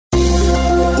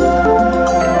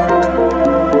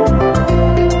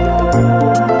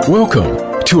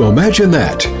Welcome to Imagine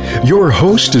That. Your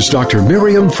host is Dr.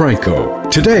 Miriam Franco.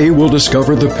 Today we'll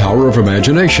discover the power of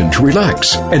imagination to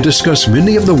relax and discuss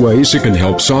many of the ways it can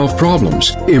help solve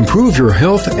problems, improve your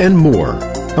health, and more.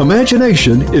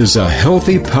 Imagination is a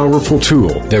healthy, powerful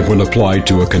tool that, when applied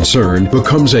to a concern,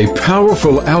 becomes a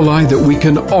powerful ally that we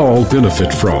can all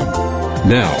benefit from.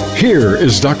 Now, here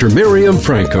is Dr. Miriam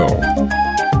Franco.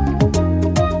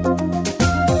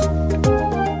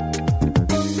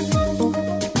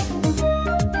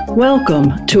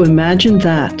 Welcome to Imagine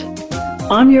That.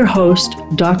 I'm your host,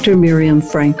 Dr. Miriam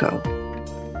Franco.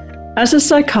 As a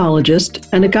psychologist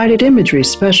and a guided imagery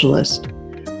specialist,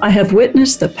 I have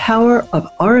witnessed the power of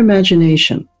our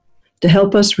imagination to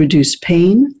help us reduce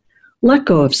pain, let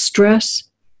go of stress,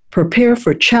 prepare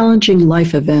for challenging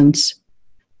life events,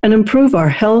 and improve our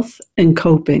health and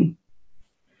coping.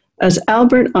 As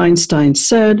Albert Einstein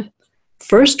said,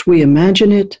 first we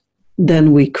imagine it,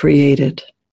 then we create it.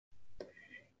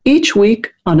 Each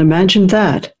week on Imagine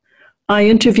That, I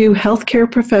interview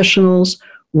healthcare professionals,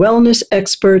 wellness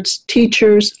experts,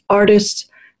 teachers, artists,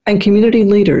 and community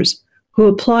leaders who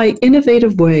apply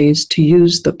innovative ways to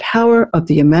use the power of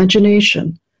the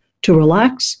imagination to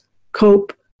relax,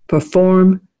 cope,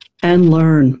 perform, and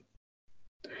learn.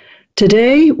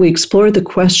 Today, we explore the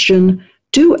question,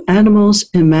 do animals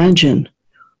imagine?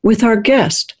 With our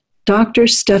guest, Dr.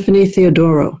 Stephanie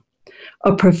Theodorou,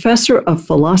 a professor of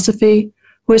philosophy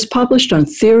who has published on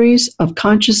theories of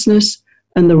consciousness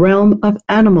and the realm of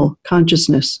animal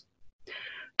consciousness.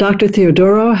 Dr.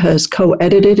 Theodorou has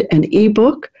co-edited an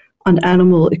ebook on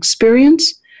animal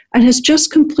experience and has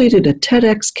just completed a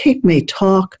TEDx Cape May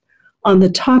talk on the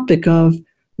topic of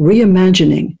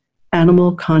reimagining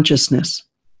animal consciousness.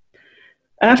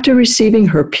 After receiving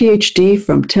her PhD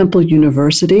from Temple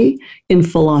University in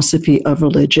philosophy of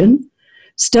religion,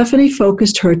 Stephanie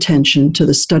focused her attention to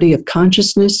the study of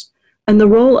consciousness and the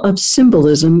role of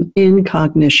symbolism in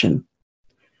cognition.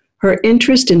 Her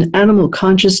interest in animal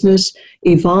consciousness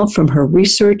evolved from her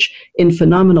research in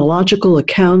phenomenological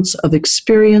accounts of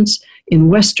experience in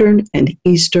Western and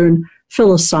Eastern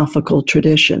philosophical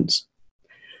traditions.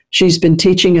 She's been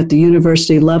teaching at the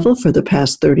university level for the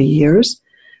past 30 years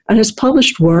and has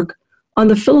published work on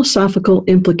the philosophical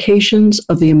implications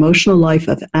of the emotional life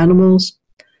of animals,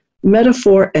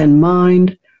 metaphor and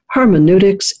mind,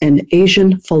 hermeneutics, and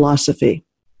Asian philosophy.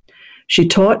 She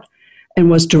taught and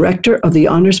was director of the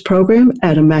honors program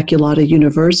at Immaculata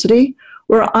University,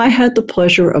 where I had the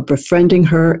pleasure of befriending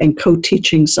her and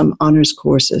co-teaching some honors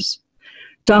courses.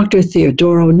 Dr.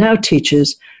 Theodorou now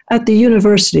teaches at the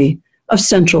University of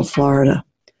Central Florida.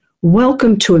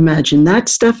 Welcome to Imagine That,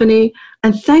 Stephanie,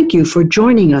 and thank you for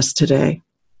joining us today.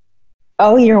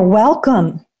 Oh, you're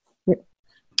welcome.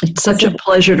 It's such a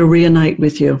pleasure to reunite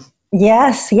with you.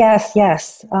 Yes.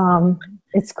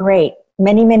 It's great.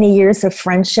 Many, many years of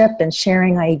friendship and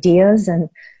sharing ideas, and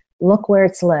look where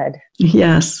it's led.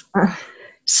 Yes.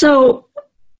 So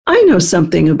I know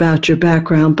something about your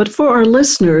background, but for our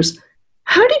listeners,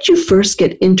 how did you first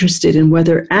get interested in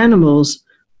whether animals,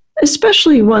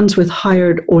 especially ones with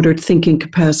higher ordered thinking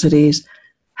capacities,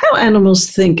 how animals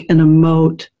think and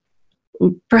emote,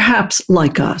 perhaps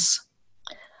like us?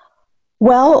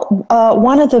 Well,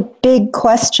 one of the big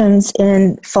questions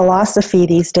in philosophy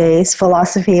these days,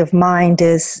 philosophy of mind,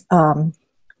 is,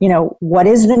 what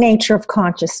is the nature of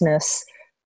consciousness?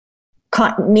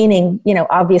 Meaning,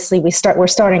 obviously we're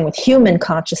starting with human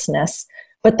consciousness,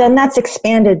 but then that's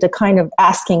expanded to kind of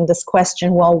asking this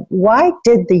question, well, why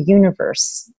did the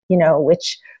universe,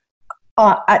 which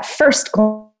at first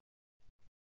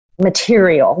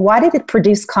material, why did it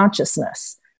produce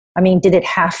consciousness? I mean, did it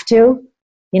have to?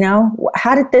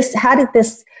 How did this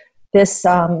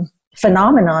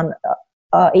phenomenon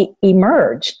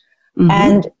emerge? Mm-hmm.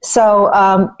 And so,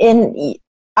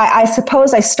 I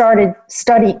suppose I started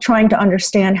trying to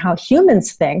understand how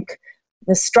humans think,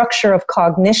 the structure of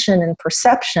cognition and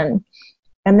perception,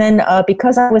 and then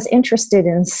because I was interested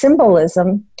in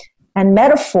symbolism and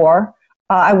metaphor,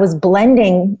 I was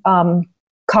blending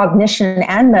cognition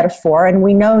and metaphor, and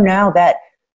we know now that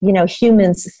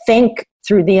humans think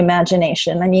through the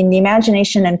imagination. I mean, the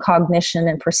imagination and cognition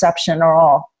and perception are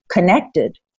all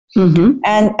connected. Mm-hmm.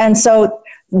 And so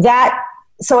that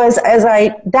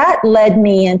led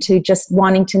me into just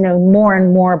wanting to know more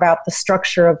and more about the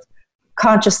structure of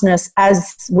consciousness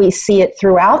as we see it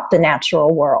throughout the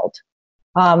natural world.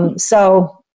 Animals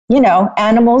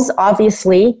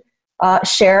obviously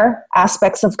share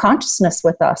aspects of consciousness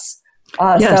with us.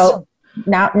 Yes. So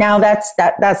now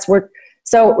that's where.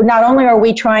 So not only are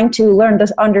we trying to learn to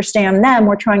understand them,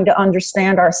 we're trying to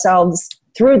understand ourselves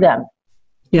through them.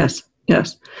 Yes.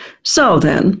 So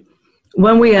then,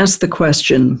 when we ask the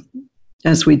question,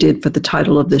 as we did for the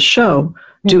title of this show,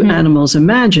 do animals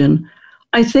imagine?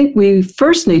 I think we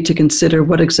first need to consider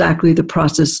what exactly the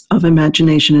process of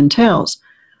imagination entails.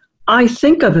 I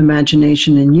think of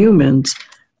imagination in humans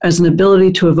as an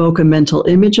ability to evoke a mental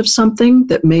image of something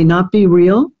that may not be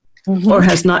real or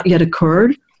has not yet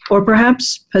occurred or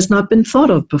perhaps has not been thought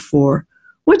of before.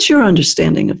 What's your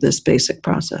understanding of this basic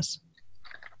process?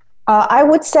 I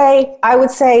would say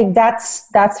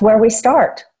that's where we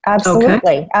start. Absolutely.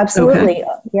 Okay. Absolutely.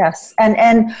 Okay. Yes.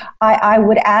 And I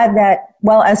would add that,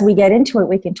 well, as we get into it,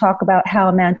 we can talk about how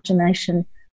imagination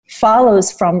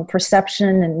follows from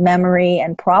perception and memory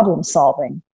and problem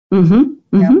solving. Go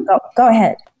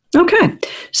ahead. Okay.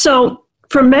 So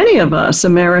for many of us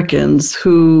Americans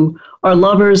who are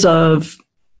lovers of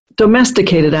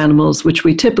domesticated animals, which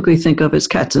we typically think of as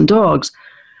cats and dogs,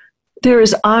 there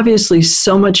is obviously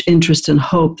so much interest and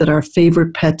hope that our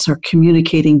favorite pets are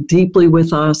communicating deeply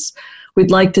with us.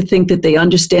 We'd like to think that they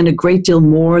understand a great deal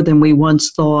more than we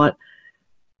once thought.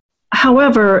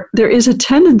 However, there is a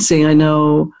tendency, I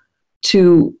know,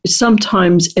 to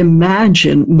sometimes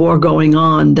imagine more going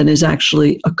on than is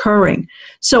actually occurring.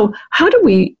 So how do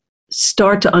we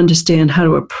start to understand how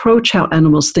to approach how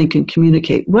animals think and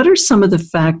communicate? What are some of the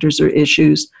factors or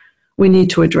issues we need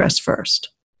to address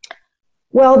first?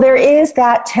 Well, there is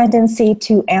that tendency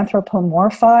to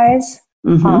anthropomorphize.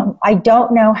 I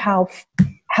don't know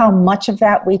how much of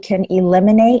that we can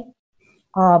eliminate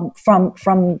from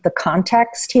the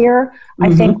context here.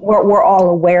 I think we're all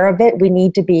aware of it. We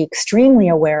need to be extremely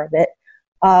aware of it.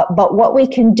 But what we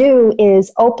can do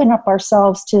is open up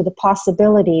ourselves to the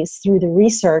possibilities through the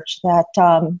research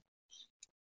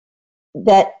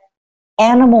that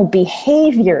animal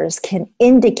behaviors can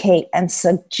indicate and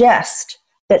suggest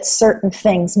that certain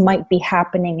things might be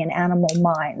happening in animal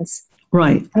minds.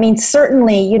 Right. I mean,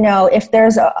 certainly, if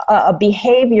there's a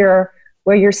behavior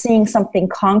where you're seeing something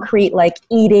concrete like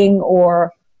eating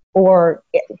or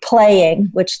playing,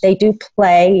 which they do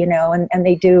play, and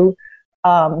they do,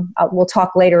 we'll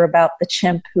talk later about the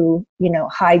chimp who,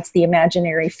 hides the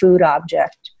imaginary food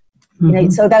object.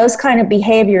 So those kind of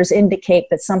behaviors indicate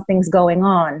that something's going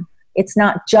on. It's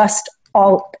not just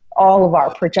all of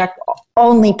our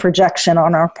only projection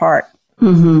on our part.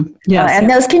 Yes. And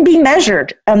those can be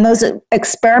measured, and those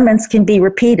experiments can be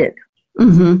repeated.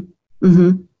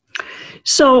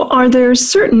 So are there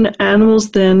certain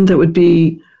animals then that would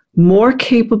be more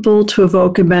capable to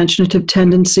evoke imaginative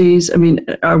tendencies? I mean,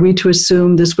 are we to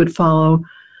assume this would follow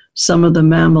some of the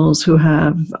mammals who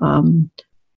have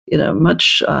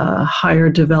much higher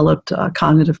developed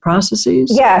cognitive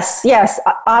processes? Yes.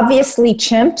 Obviously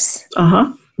chimps.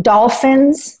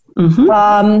 Dolphins,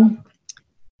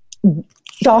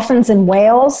 dolphins and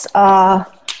whales,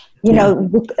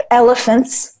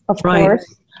 elephants, of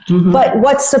course. But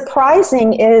what's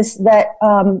surprising is that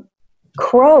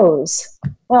crows,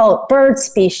 bird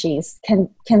species,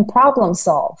 can problem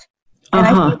solve. And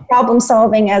I think problem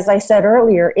solving, as I said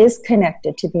earlier, is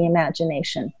connected to the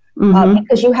imagination.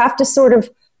 Because you have to sort of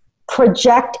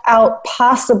project out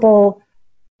possible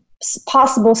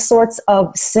sorts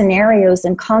of scenarios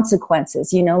and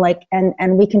consequences,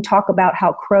 and we can talk about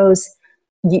how crows,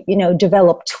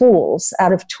 develop tools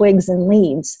out of twigs and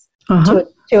leaves to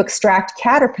extract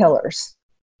caterpillars,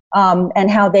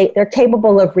 and how they're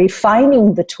capable of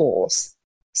refining the tools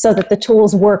so that the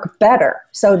tools work better,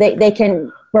 so they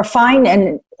can refine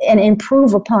and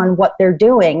improve upon what they're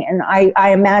doing. And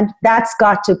I imagine that's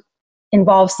got to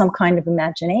involve some kind of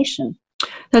imagination.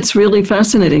 That's really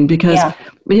fascinating because,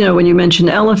 when you mention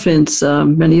elephants,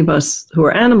 many of us who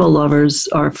are animal lovers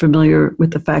are familiar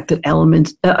with the fact that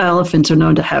elephants are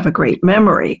known to have a great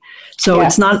memory. So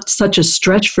It's not such a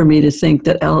stretch for me to think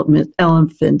that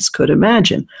elephants could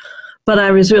imagine. But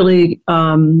I was really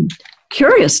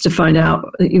curious to find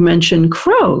out that you mentioned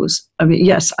crows. I mean,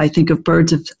 yes, I think of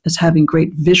birds as having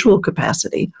great visual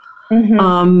capacity.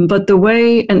 But the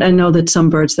way, and I know that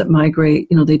some birds that migrate,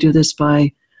 they do this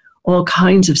by all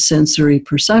kinds of sensory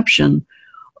perception,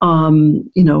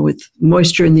 with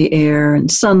moisture in the air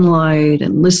and sunlight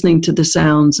and listening to the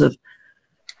sounds of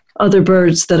other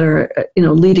birds that are,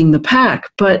 leading the pack.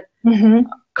 But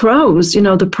crows,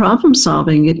 the problem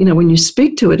solving, when you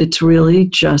speak to it, it's really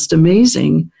just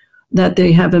amazing that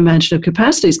they have imaginative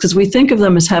capacities because we think of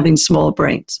them as having small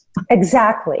brains.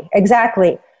 Exactly.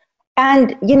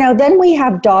 And, then we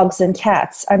have dogs and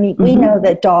cats. I mean, we know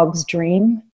that dogs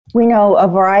dream. We know a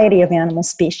variety of animal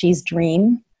species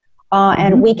dream.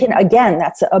 And we can, again,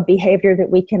 that's a behavior that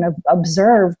we can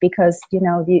observe because,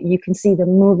 you can see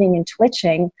them moving and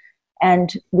twitching.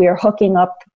 And we're hooking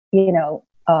up,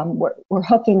 we're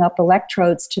hooking up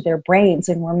electrodes to their brains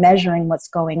and we're measuring what's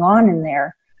going on in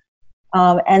there.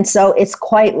 And so it's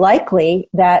quite likely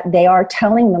that they are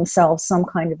telling themselves some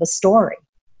kind of a story.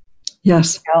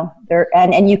 Yes. You know,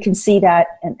 and you can see that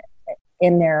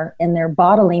in their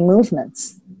bodily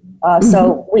movements.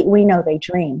 So we know they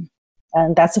dream,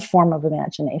 and that's a form of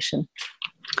imagination.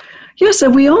 Yes,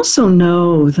 and we also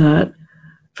know that,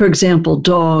 for example,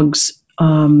 dogs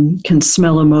can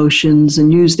smell emotions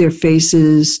and use their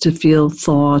faces to feel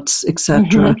thoughts,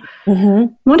 etc.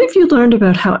 What have you learned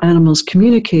about how animals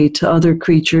communicate to other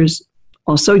creatures,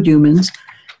 also humans,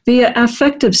 via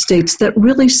affective states that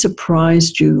really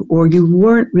surprised you or you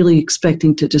weren't really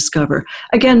expecting to discover?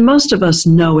 Again, most of us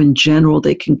know in general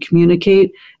they can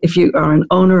communicate. If you are an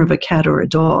owner of a cat or a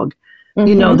dog,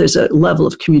 you know there's a level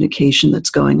of communication that's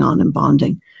going on in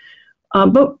bonding.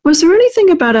 But was there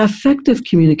anything about affective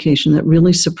communication that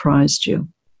really surprised you?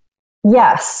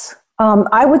 Yes.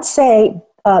 I would say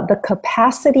the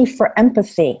capacity for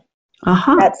empathy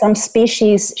that some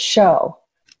species show.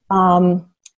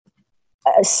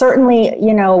 Certainly,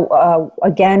 you know,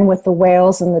 again, with the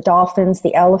whales and the dolphins,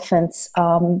 the elephants,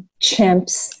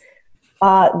 chimps,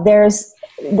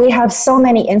 we have so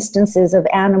many instances of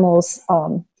animals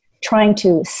trying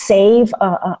to save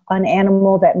an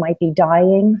animal that might be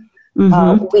dying.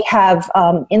 We have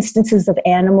instances of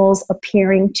animals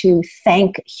appearing to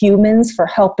thank humans for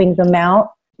helping them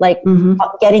out, like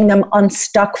getting them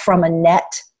unstuck from a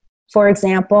net, for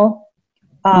example.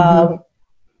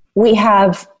 We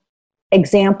have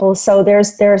examples. So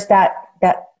there's that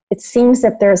it seems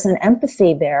that there's an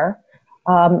empathy there.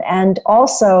 And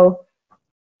also,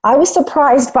 I was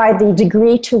surprised by the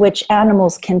degree to which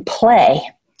animals can play.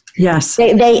 Yes.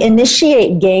 They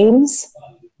initiate games.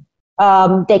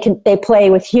 They play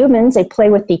with humans, they play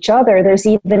with each other. There's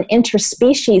even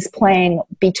interspecies playing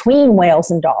between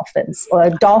whales and dolphins.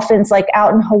 Dolphins, like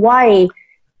out in Hawaii,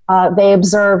 they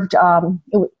observed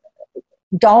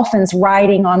dolphins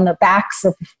riding on the backs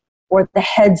of or the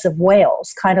heads of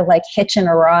whales, kind of like hitching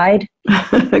a ride.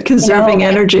 Conserving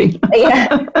energy.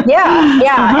 Yeah.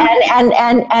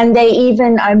 And they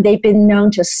even, they've been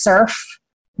known to surf,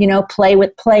 you know, play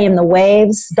in the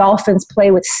waves. Dolphins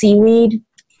play with seaweed.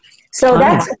 So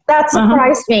that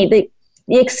surprised me.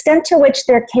 The extent to which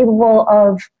they're capable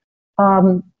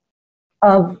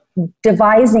of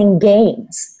devising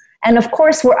games. And of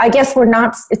course,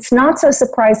 it's not so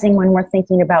surprising when we're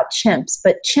thinking about chimps,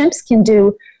 but chimps can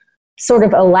do sort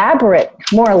of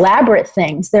more elaborate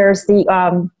things. There's the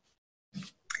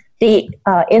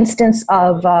instance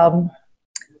of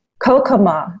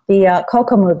Kokomo,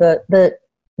 the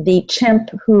chimp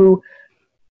who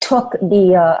took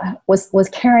was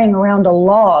carrying around a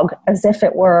log as if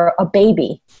it were a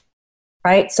baby,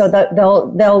 right? So that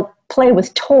they'll play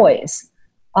with toys,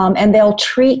 and they'll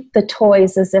treat the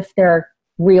toys as if they're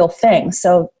real things.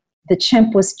 So the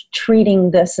chimp was treating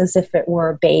this as if it were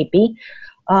a baby.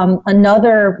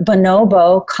 Another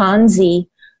bonobo, Kanzi,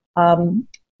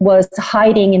 was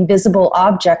hiding invisible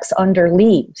objects under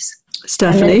leaves.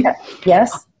 Stephanie?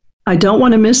 Yes? I don't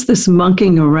want to miss this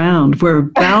monkeying around. We're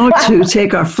about to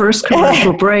take our first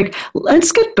commercial break.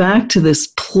 Let's get back to this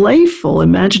playful,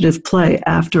 imaginative play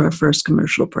after our first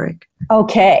commercial break.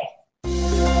 Okay.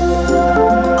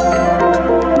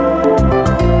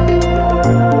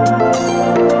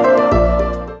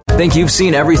 Think you've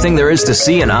seen everything there is to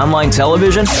see in online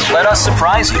television? Let us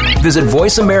surprise you. Visit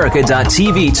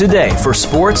voiceamerica.tv today for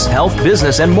sports, health,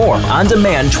 business, and more on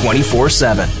demand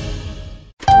 24/7.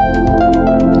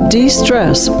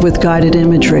 De-stress with guided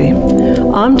imagery.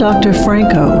 I'm Dr.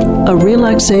 Franco, a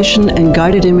relaxation and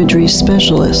guided imagery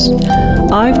specialist.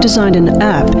 I've designed an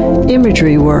app,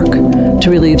 Imagery Work, to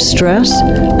relieve stress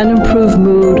and improve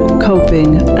mood,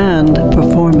 coping, and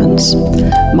performance.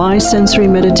 My sensory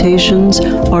meditations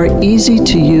are easy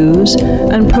to use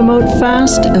and promote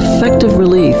fast, effective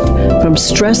relief from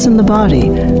stress in the body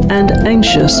and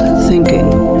anxious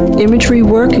thinking. Imagery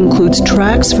Work includes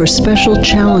tracks for special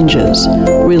challenges,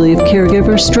 relieve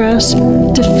caregiver stress,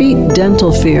 defeat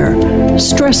dental fear,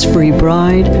 stress-free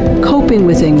bride, coping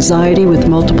with anxiety with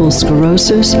multiple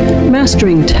sclerosis,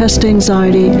 mastering test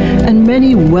anxiety, and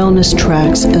many wellness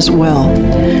tracks as well.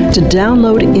 To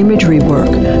download Imagery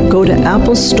Work, go to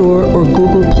Apple Store or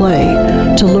Google Play.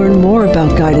 To learn more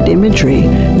about guided imagery,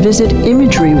 visit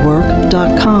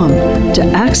imagerywork.com. To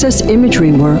access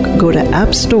Imagery Work, go to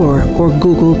App Store or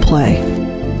Google Play.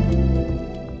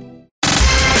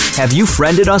 Have you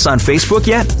friended us on Facebook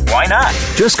yet? Why not?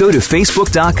 Just go to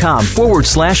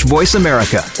facebook.com/Voice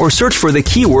America or search for the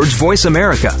keywords Voice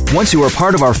America. Once you are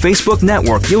part of our Facebook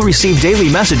network, you'll receive daily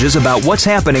messages about what's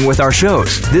happening with our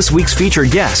shows, this week's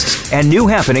featured guests, and new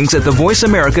happenings at the Voice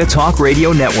America Talk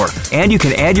Radio Network. And you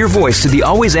can add your voice to the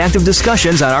always active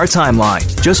discussions on our timeline.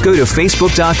 Just go to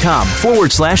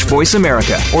facebook.com/Voice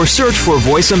America or search for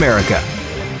Voice America.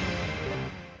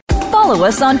 Follow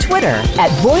us on Twitter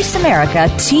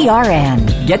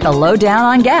 @VoiceAmericaTRN. Get the lowdown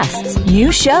on guests,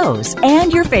 new shows,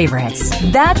 and your favorites.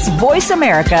 That's Voice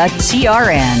America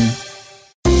TRN.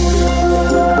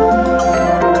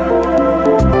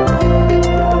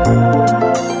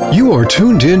 You are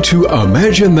tuned in to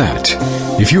Imagine That.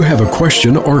 If you have a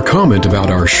question or comment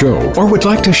about our show or would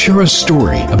like to share a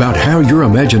story about how your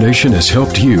imagination has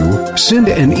helped you, send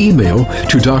an email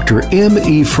to Dr.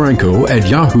 M.E. Franco at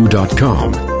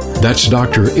yahoo.com. That's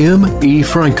Dr. M.E.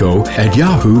 Franco at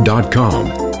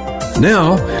yahoo.com.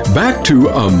 Now, back to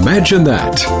Imagine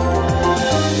That.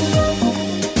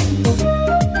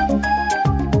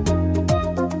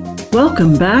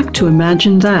 Welcome back to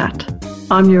Imagine That.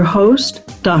 I'm your host,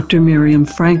 Dr. Miriam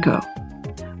Franco.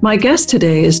 My guest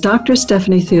today is Dr.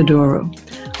 Stephanie Theodorou,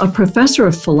 a professor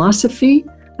of philosophy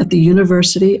at the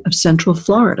University of Central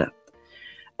Florida.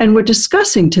 And we're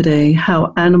discussing today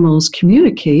how animals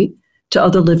communicate to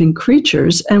other living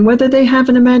creatures and whether they have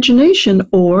an imagination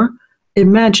or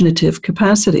imaginative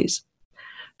capacities.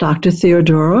 Dr.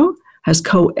 Theodorou has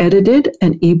co-edited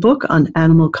an ebook on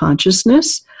animal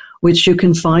consciousness, which you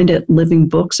can find at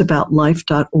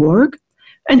livingbooksaboutlife.org.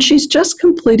 And she's just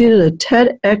completed a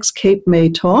TEDx Cape May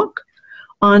talk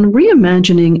on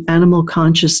reimagining animal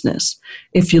consciousness.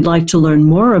 If you'd like to learn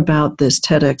more about this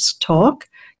TEDx talk,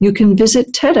 you can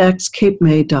visit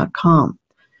tedxcapemay.com.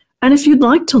 And if you'd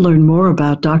like to learn more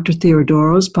about Dr.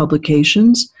 Theodorou's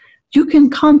publications, you can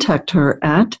contact her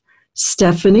at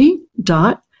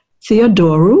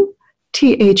stephanie.theodorou,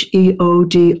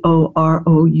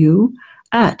 Theodorou,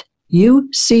 at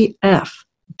ucf.edu.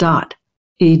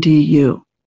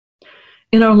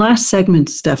 In our last segment,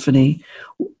 Stephanie,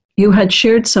 you had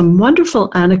shared some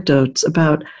wonderful anecdotes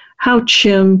about how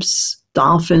chimps,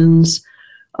 dolphins,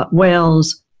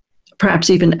 whales, perhaps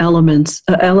even elephants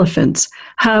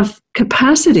have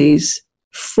capacities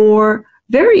for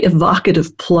very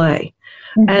evocative play.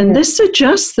 Mm-hmm. And this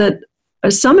suggests that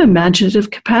some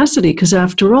imaginative capacity, because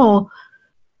after all,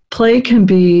 play can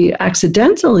be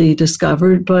accidentally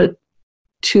discovered, but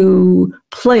to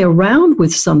play around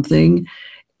with something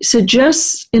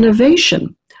suggests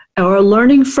innovation or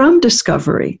learning from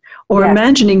discovery or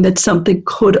imagining that something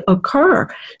could occur.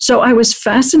 So I was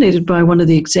fascinated by one of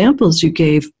the examples you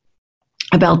gave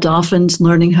about dolphins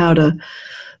learning how to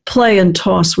play and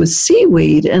toss with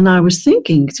seaweed. And I was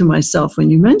thinking to myself when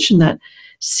you mentioned that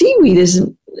seaweed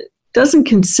doesn't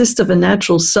consist of a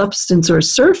natural substance or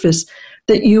surface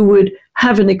that you would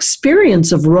have an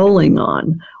experience of rolling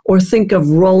on or think of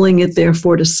rolling it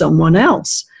therefore to someone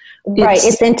else. Right,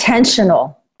 it's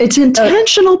intentional. It's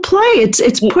intentional play. It's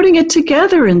putting it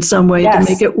together in some way to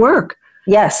make it work.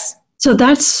 Yes. So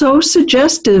that's so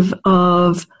suggestive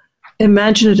of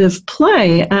imaginative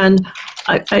play. And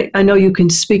I know you can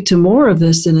speak to more of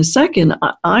this in a second.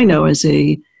 I know as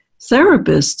a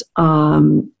therapist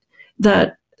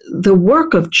that the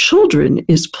work of children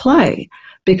is play,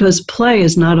 because play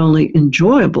is not only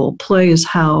enjoyable, play is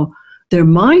how their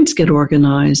minds get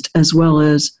organized as well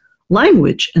as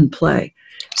language and play.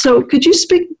 So could you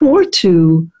speak more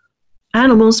to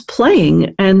animals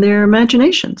playing and their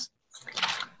imaginations?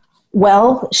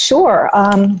 Well, sure.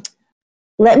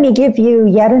 Let me give you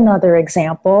yet another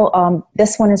example.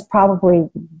 This one is probably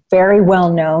very well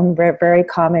known, very, very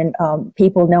common.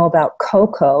 People know about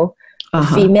Coco, a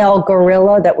female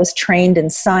gorilla that was trained in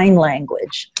sign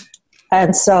language.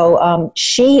 And so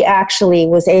she actually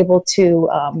was able to,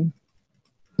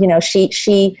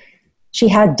 she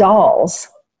had dolls,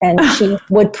 and she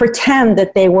would pretend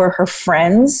that they were her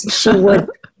friends. She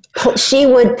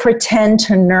would pretend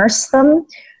to nurse them.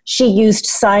 She used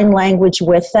sign language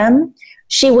with them.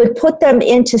 She would put them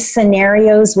into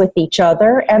scenarios with each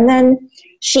other. And then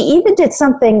she even did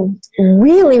something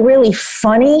really, really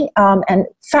funny and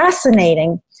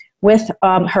fascinating with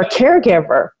her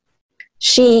caregiver.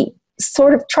 She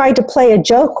sort of tried to play a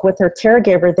joke with her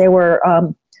caregiver.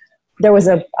 There was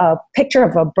a picture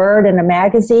of a bird in a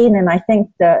magazine, and I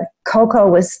think the Coco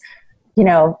was,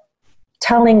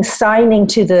 signing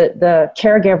to the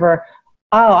caregiver,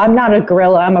 "Oh, I'm not a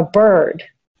gorilla, I'm a bird,"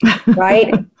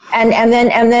 right? and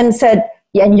then said,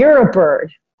 "Yeah, and you're a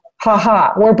bird. Ha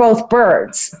ha, we're both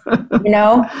birds,"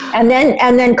 And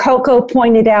then Coco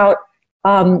pointed out,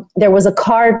 there was a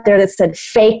card there that said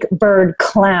 "fake bird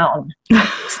clown,"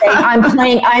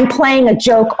 saying, I'm playing a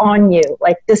joke on you.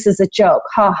 Like, this is a joke.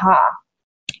 Ha ha.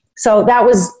 So that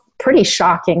was pretty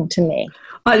shocking to me.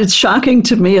 It's shocking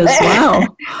to me as well.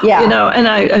 Yeah. And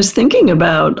I was thinking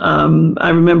about, I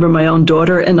remember my own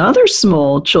daughter and other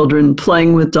small children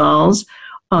playing with dolls,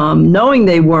 knowing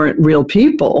they weren't real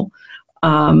people,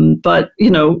 but,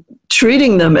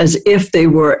 treating them as if they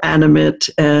were animate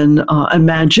and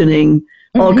imagining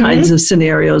all kinds of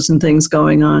scenarios and things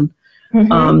going on.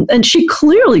 Mm-hmm.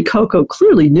 And Coco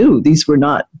clearly knew these were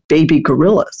not baby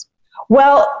gorillas.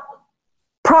 Well,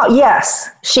 yes,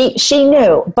 she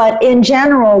knew. But in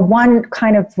general, one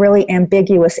kind of really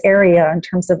ambiguous area in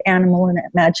terms of animal and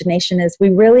imagination is we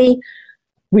really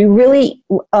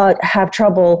have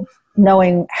trouble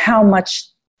knowing how much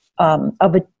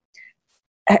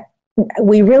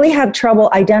we really have trouble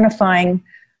identifying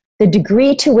the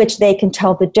degree to which they can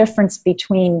tell the difference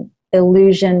between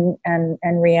illusion and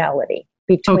reality,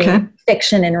 between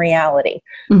fiction and reality.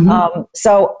 Mm-hmm.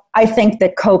 So I think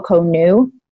that Coco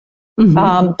knew.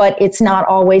 Mm-hmm. But it's not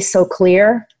always so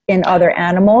clear in other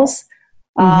animals.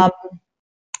 Mm-hmm.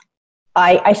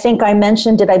 I think I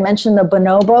mentioned the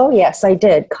bonobo? Yes, I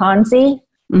did. Kanzi,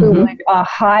 who would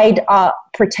hide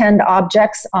pretend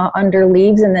objects under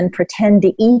leaves and then pretend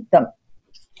to eat them.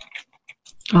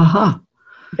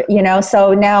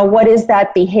 So now what is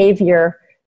that behavior?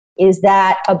 Is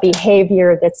that a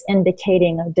behavior that's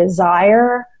indicating a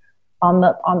desire on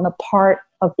the part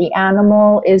of the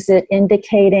animal? Is it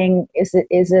indicating, is it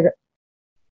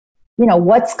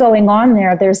what's going on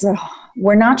there?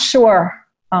 We're not sure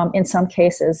in some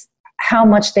cases how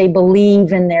much they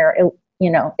believe in their,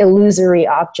 illusory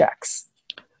objects.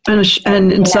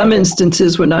 And in some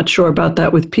instances, we're not sure about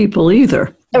that with people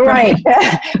either. Right,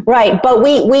 right. But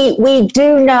we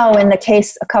do know in a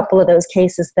couple of those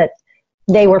cases that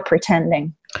they were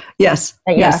pretending. Yes,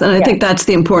 yes. And I think that's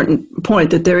the important point,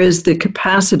 that there is the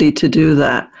capacity to do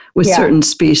that with certain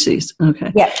species.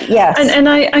 Okay. Yeah, yes. And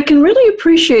I can really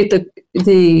appreciate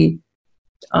the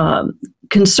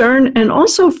concern and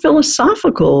also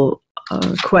philosophical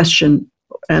question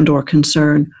and or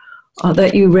concern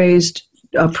that you raised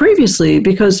previously,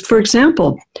 because, for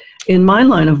example, in my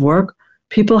line of work,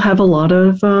 people have a lot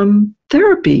of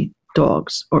therapy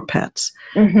dogs or pets.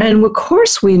 Mm-hmm. And of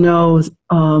course we know,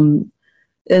 and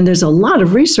there's a lot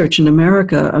of research in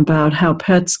America about how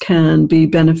pets can be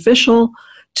beneficial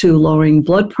to lowering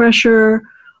blood pressure,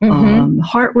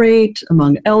 heart rate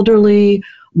among elderly.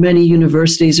 Many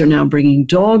universities are now bringing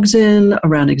dogs in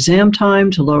around exam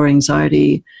time to lower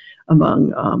anxiety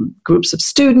among groups of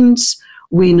students.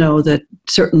 We know that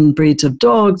certain breeds of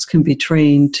dogs can be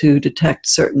trained to detect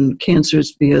certain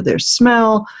cancers via their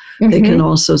smell. Mm-hmm. They can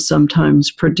also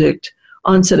sometimes predict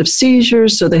onset of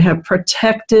seizures, so they have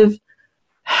protective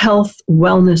health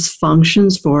wellness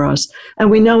functions for us. And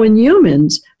we know in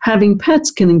humans, having pets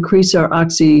can increase our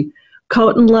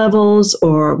oxytocin levels,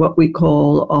 or what we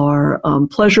call our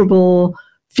pleasurable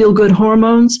feel-good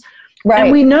hormones. Right.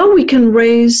 And we know we can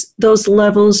raise those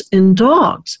levels in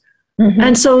dogs. Mm-hmm.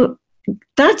 And so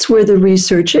that's where the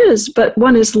research is, but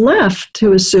one is left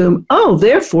to assume,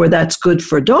 therefore that's good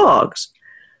for dogs.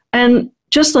 And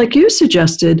just like you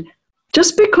suggested,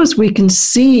 just because we can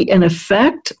see an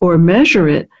effect or measure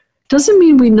it doesn't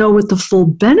mean we know what the full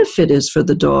benefit is for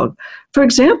the dog. For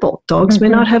example, dogs may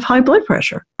not have high blood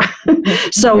pressure.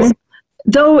 So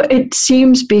though it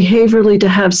seems behaviorally to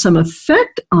have some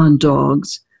effect on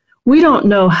dogs, we don't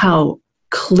know how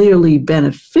clearly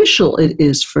beneficial it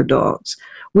is for dogs.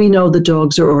 We know the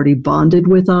dogs are already bonded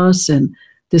with us, and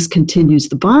this continues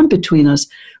the bond between us.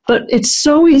 But it's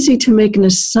so easy to make an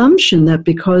assumption that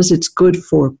because it's good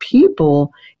for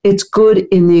people, it's good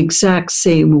in the exact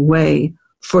same way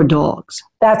for dogs.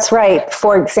 That's right.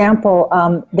 For example,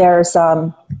 there's,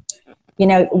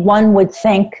 one would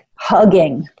think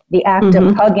hugging, the act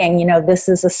of hugging, this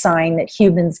is a sign that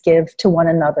humans give to one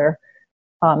another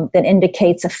that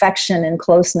indicates affection and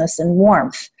closeness and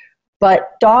warmth.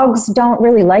 But dogs don't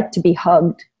really like to be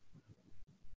hugged.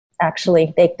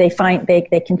 Actually, they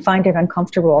can find it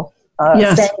uncomfortable.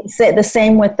 Yes. The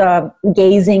same with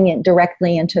gazing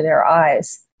directly into their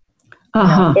eyes.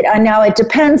 Uh-huh. Now it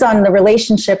depends on the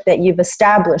relationship that you've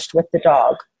established with the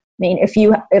dog. I mean,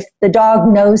 if the dog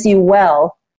knows you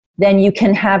well, then you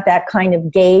can have that kind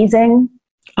of gazing,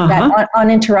 that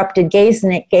uninterrupted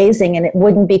gazing, and it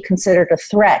wouldn't be considered a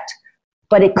threat.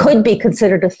 But it could be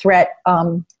considered a threat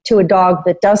to a dog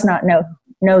that does not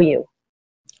know you.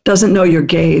 Doesn't know your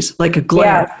gaze, like a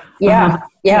glare. Yeah.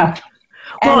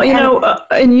 Well,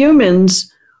 in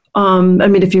humans,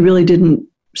 if you really didn't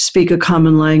speak a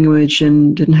common language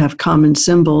and didn't have common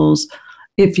symbols,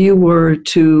 if you were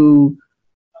to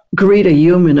greet a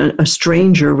human, a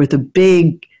stranger, with a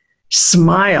big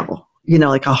smile,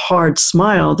 like a hard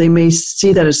smile, they may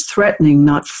see that as threatening,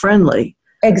 not friendly.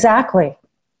 Exactly.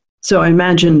 So I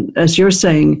imagine, as you're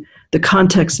saying, the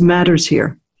context matters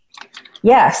here.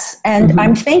 Yes, and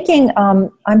I'm thinking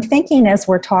as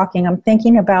we're talking, I'm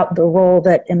thinking about the role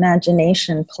that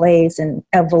imagination plays in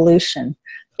evolution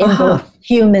in both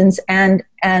humans and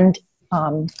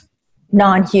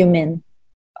non-human,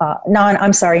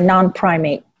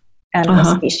 non-primate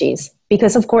animal species,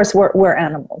 because of course we're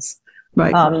animals.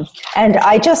 Right. And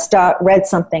I just read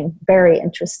something very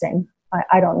interesting.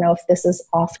 I don't know if this is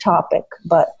off topic,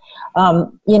 but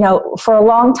for a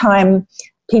long time,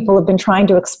 people have been trying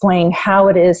to explain how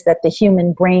it is that the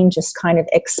human brain just kind of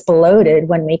exploded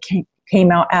when we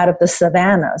came out of the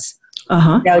savannas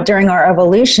during our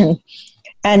evolution.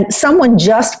 And someone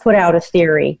just put out a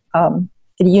theory at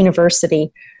a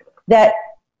university that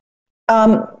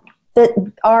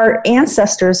our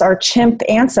ancestors, our chimp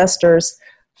ancestors,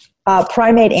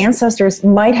 primate ancestors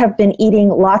might have been eating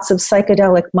lots of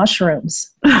psychedelic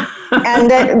mushrooms. And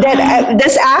that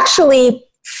this actually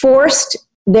forced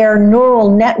their neural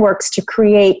networks to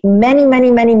create many, many,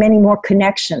 many, many more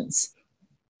connections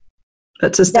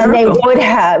than they would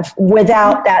have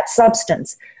without that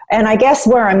substance. And I guess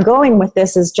where I'm going with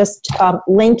this is just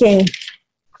linking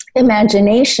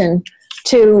imagination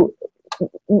to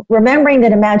remembering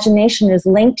that imagination is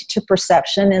linked to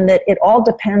perception, and that it all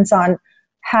depends on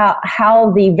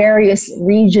how the various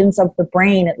regions of the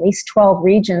brain, at least 12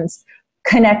 regions,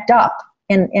 connect up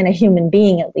in a human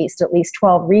being, at least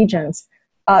 12 regions,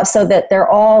 so that they're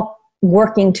all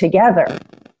working together.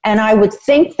 And I would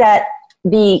think that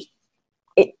the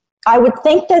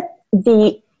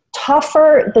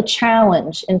tougher the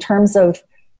challenge in terms of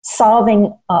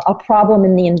solving a problem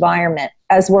in the environment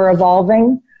as we're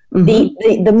evolving,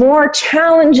 the more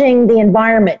challenging the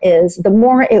environment is, the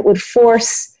more it would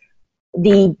force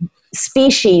the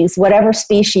species, whatever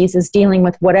species is dealing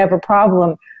with whatever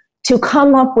problem, to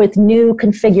come up with new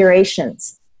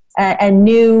configurations and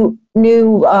new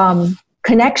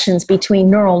connections between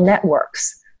neural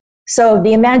networks. So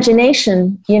the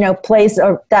imagination, plays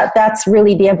that's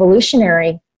really the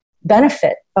evolutionary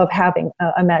benefit of having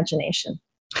imagination.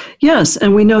 Yes,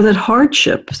 and we know that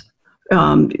hardships,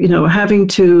 having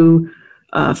to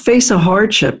face a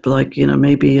hardship, like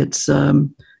maybe it's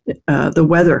the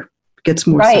weather gets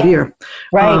more severe.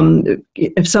 Right.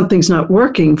 If something's not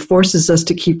working, forces us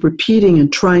to keep repeating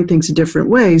and trying things in different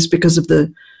ways because of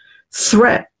the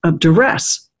threat of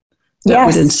duress that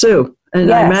would ensue.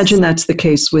 And I imagine that's the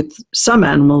case with some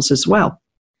animals as well.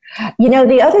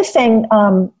 The other thing,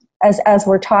 as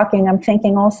we're talking, I'm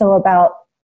thinking also about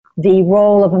the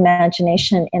role of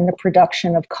imagination in the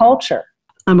production of culture.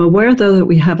 I'm aware, though, that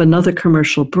we have another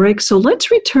commercial break, so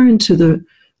let's return to the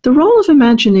role of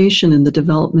imagination in the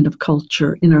development of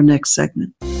culture in our next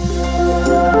segment.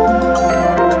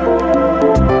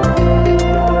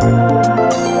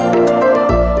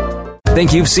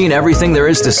 Think you've seen everything there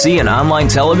is to see in online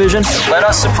television? Let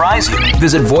us surprise you.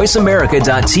 Visit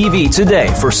voiceamerica.tv today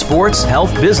for sports,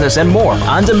 health, business, and more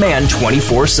on demand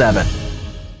 24/7.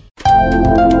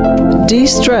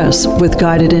 De-stress with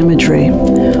guided imagery.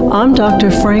 I'm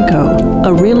Dr. Franco,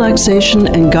 a relaxation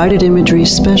and guided imagery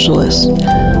specialist.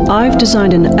 I've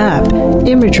designed an app,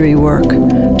 Imagery Work,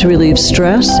 to relieve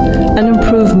stress and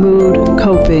improve mood,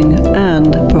 coping,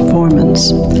 and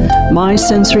performance. My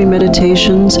sensory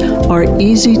meditations are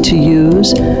easy to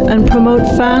use and promote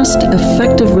fast,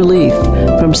 effective relief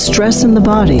from stress in the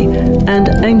body and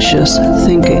anxious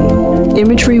thinking.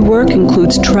 Imagery Work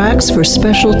includes tracks for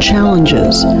special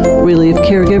challenges, relieve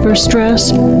caregiver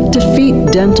stress,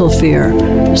 defeat dental fear,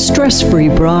 stress-free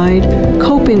bride,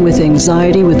 coping with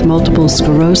anxiety with multiple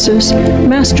sclerosis,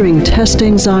 mastering test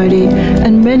anxiety,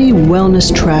 and many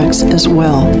wellness tracks as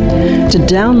well. To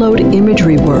download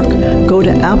Imagery Work, go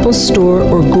to Apple Store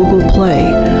or Google Play.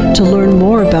 To learn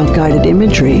more about guided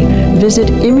imagery, visit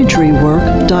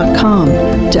imagerywork.com.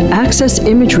 To access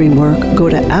Imagery Work, go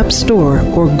to App Store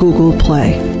or Google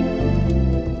Play.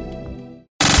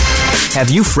 Have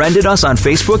you friended us on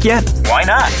Facebook yet? Why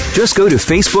not? Just go to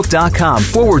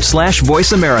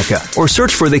facebook.com/Voice America or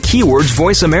search for the keywords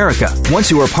Voice America. Once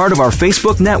you are part of our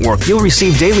Facebook network, you'll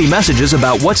receive daily messages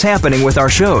about what's happening with our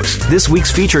shows, this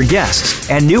week's featured guests,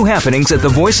 and new happenings at the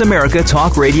Voice America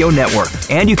Talk Radio Network.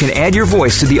 And you can add your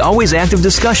voice to the always active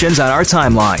discussions on our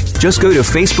timeline. Just go to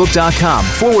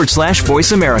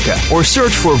facebook.com/Voice America or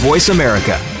search for Voice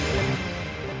America.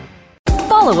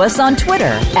 Follow follow us on Twitter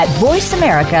at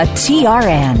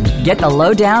VoiceAmericaTRN. Get the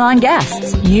lowdown on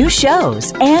guests, new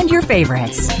shows, and your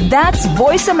favorites. That's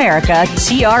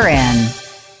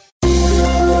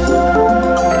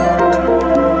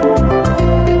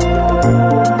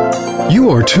VoiceAmericaTRN. You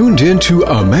are tuned in to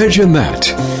Imagine That.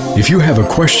 If you have a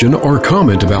question or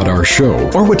comment about our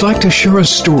show or would like to share a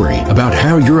story about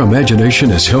how your imagination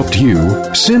has helped you,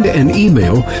 send an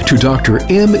email to Dr.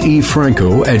 M.E.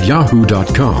 Franco at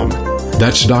yahoo.com.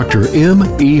 That's Dr.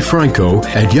 M.E. Franco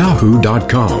at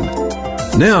yahoo.com.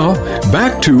 Now,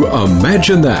 back to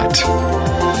Imagine That.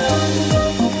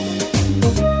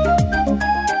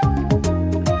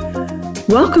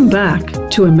 Welcome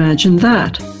back to Imagine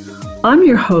That. I'm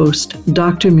your host,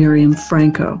 Dr. Miriam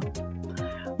Franco.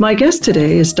 My guest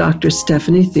today is Dr.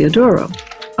 Stephanie Theodoro,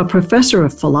 a professor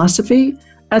of philosophy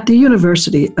at the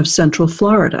University of Central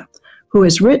Florida, who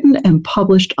has written and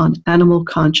published on animal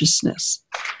consciousness.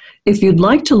 If you'd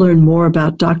like to learn more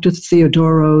about Dr.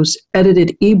 Theodoro's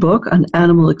edited ebook on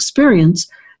animal experience,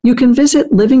 you can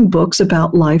visit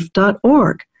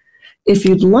livingbooksaboutlife.org. If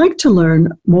you'd like to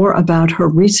learn more about her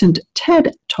recent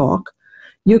TED Talk,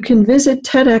 you can visit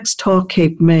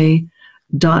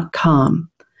TEDxTalkCapeMay.com.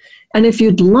 And if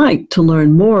you'd like to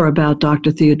learn more about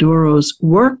Dr. Theodoro's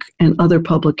work and other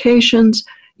publications,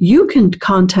 you can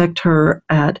contact her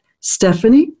at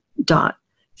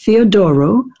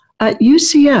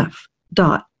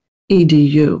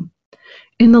stephanie.theodoro@ucf.edu.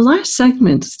 In the last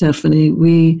segment, Stephanie,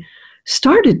 we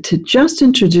started to just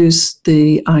introduce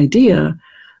the idea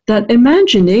that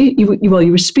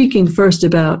you were speaking first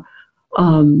about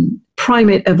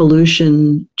primate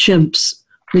evolution, chimps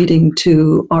leading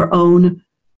to our own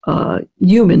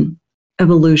human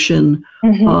evolution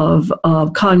of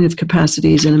cognitive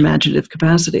capacities and imaginative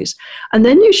capacities. And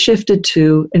then you shifted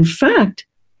to, in fact,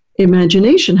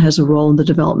 imagination has a role in the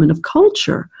development of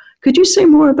culture. Could you say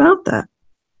more about that?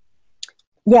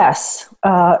 Yes.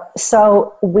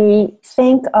 So we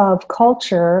think of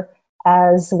culture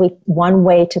as one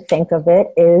way to think of it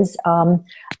is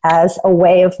as a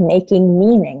way of making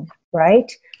meaning,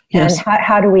 right? Yes. And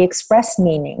how do we express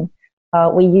meaning?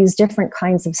 We use different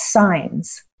kinds of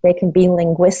signs. They can be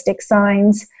linguistic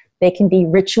signs. They can be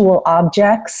ritual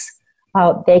objects.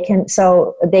 They could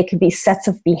be sets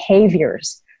of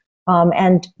behaviors.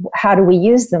 And how do we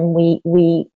use them?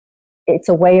 It's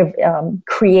a way of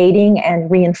creating and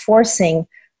reinforcing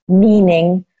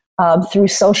meaning through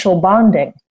social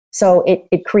bonding. So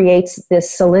it creates this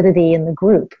solidity in the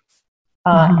group.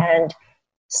 And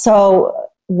so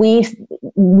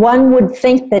one would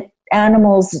think that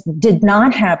animals do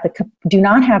not have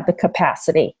the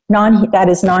capacity.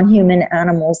 Non-human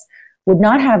animals would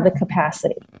not have the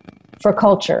capacity for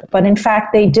culture, but in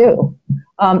fact they do.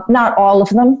 Not all of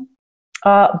them,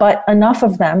 but enough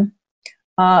of them,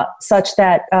 such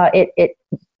that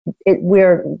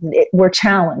we're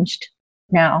challenged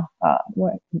now.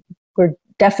 We're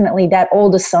definitely that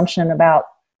old assumption about,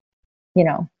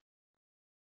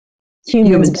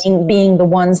 humans being the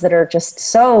ones that are just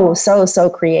so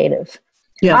creative.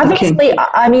 Yeah,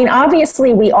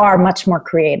 obviously we are much more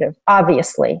creative,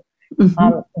 obviously.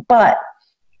 But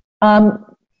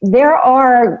there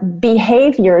are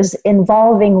behaviors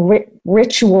involving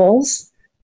rituals,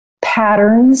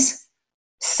 patterns,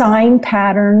 sign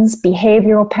patterns,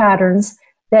 behavioral patterns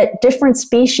that different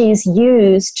species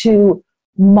use to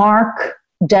mark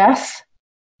death,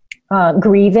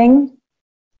 grieving.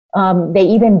 They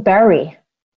even bury.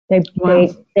 They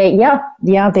bury their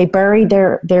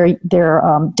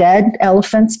dead.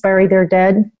 Elephants bury their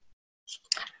dead,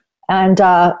 and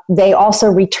they also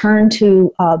return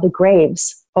to the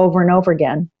graves over and over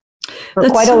again for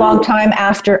quite a long time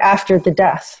after the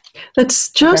death. That's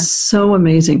just so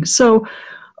amazing. So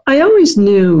I always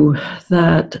knew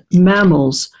that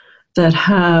mammals that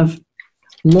have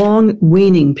long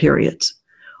weaning periods,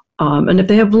 and if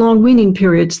they have long weaning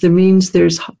periods, that means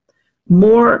there's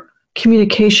more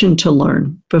communication to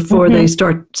learn before they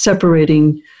start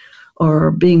separating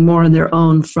or being more on their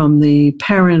own from the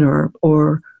parent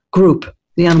or group,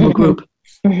 the animal group.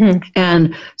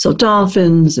 And so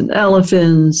dolphins and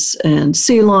elephants and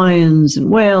sea lions and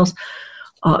whales,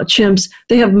 chimps,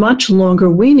 they have much longer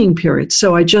weaning periods.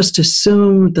 So I just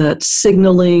assumed that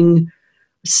signaling,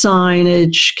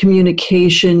 signage,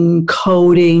 communication,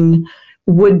 coding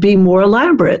would be more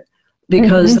elaborate,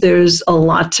 because there's a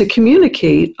lot to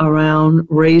communicate around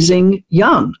raising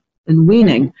young and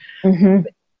weaning.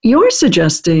 You're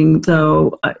suggesting,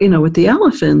 though, with the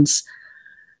elephants,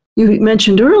 you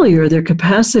mentioned earlier their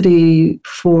capacity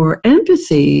for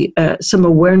empathy, some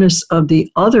awareness of the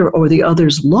other or the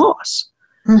other's loss,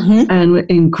 and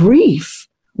in grief.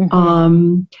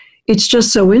 it's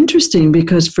just so interesting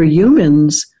because for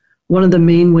humans, one of the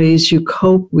main ways you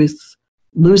cope with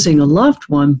losing a loved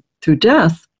one through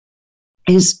death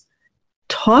is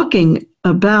talking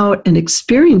about and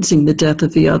experiencing the death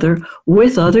of the other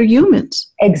with other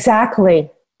humans. Exactly.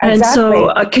 And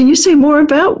so can you say more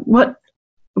about what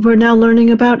we're now learning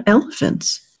about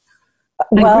elephants?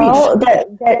 Well,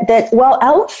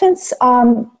 elephants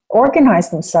organize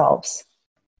themselves.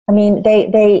 I mean,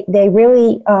 they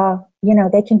really,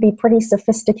 they can be pretty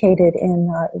sophisticated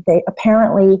in, they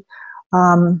apparently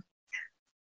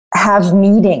have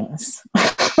meetings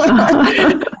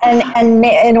and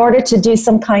in order to do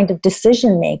some kind of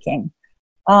decision making.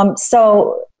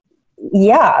 So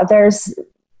yeah, these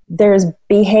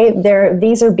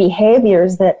are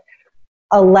behaviors that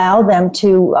allow them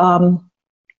to,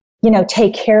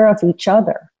 take care of each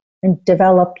other and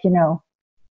develop,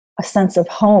 a sense of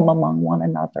home among one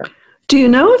another. Do you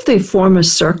know if they form a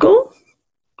circle?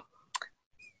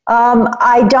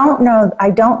 I don't know. I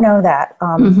don't know that.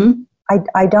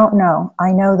 I don't know.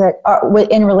 I know that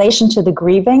in relation to the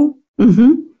grieving,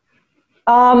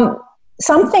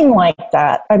 something like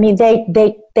that. I mean,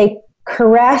 they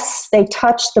caress, they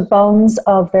touch the bones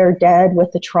of their dead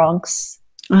with the trunks,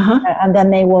 and then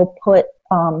they will put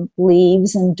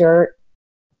leaves and dirt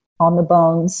on the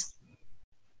bones,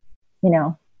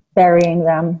 burying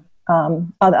them.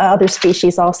 Other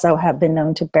species also have been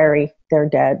known to bury their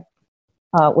dead,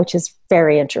 which is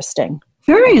very interesting.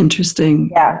 Very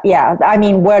interesting. Yeah. I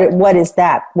mean, what is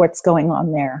that? What's going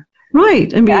on there?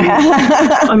 Right. I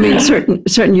mean,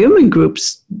 certain human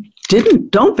groups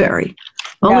don't bury.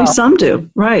 Only some do.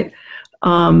 Right.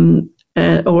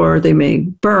 Or they may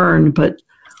burn, but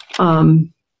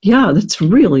that's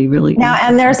really, really now.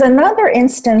 And there's another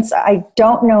instance. I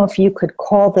don't know if you could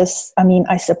call this. I mean,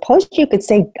 I suppose you could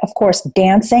say, of course,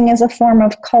 dancing is a form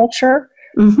of culture.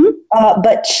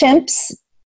 But chimps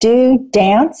do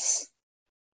dance.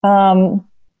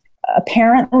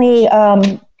 Apparently,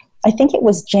 I think it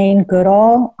was Jane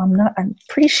Goodall. I'm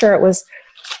pretty sure it was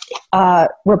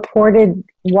reported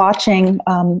watching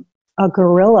a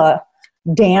gorilla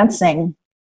dancing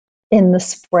in the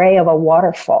spray of a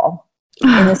waterfall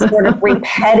in this sort of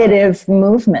repetitive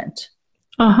movement.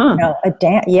 A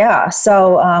dance. Yeah.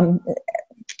 So and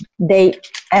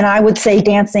I would say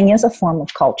dancing is a form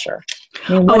of culture.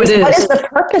 I mean, what is the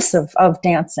purpose of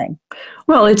dancing?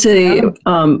 Well, it's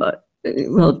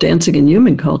dancing in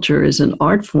human culture is an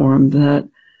art form that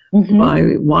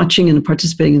by watching and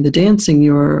participating in the dancing,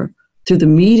 through the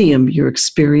medium, you're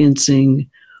experiencing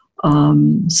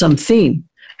some theme.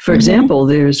 For example,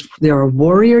 there are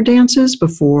warrior dances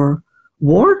before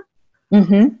war.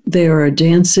 There are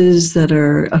dances that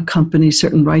accompany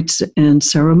certain rites and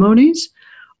ceremonies,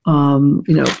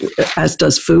 as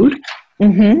does food.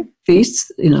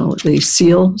 Feasts, they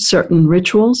seal certain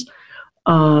rituals.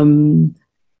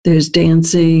 There's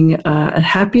dancing at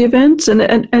happy events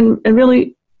and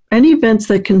really any events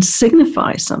that can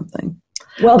signify something.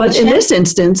 Well, but in this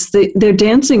instance, they're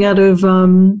dancing out of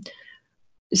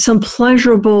some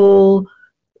pleasurable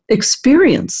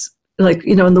experience, like,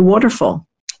 in the waterfall.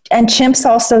 And chimps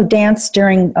also dance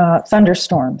during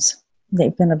thunderstorms.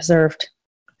 They've been observed.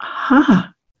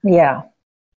 Yeah.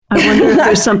 I wonder if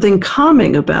there's something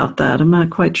calming about that. I'm not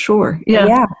quite sure.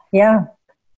 Yeah.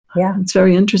 It's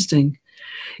very interesting.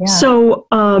 Yeah. So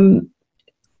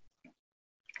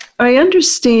I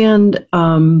understand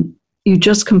you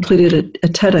just completed a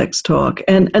TEDx talk,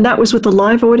 and that was with a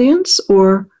live audience,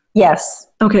 or? Yes.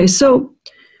 Okay, so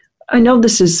I know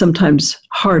this is sometimes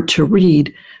hard to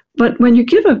read, but when you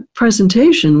give a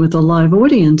presentation with a live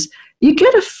audience, you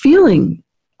get a feeling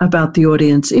about the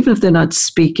audience, even if they're not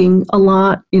speaking a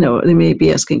lot. They may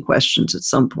be asking questions at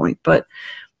some point, but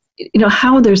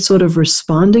how they're sort of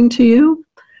responding to you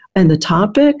and the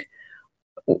topic.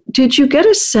 Did you get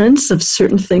a sense of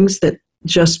certain things that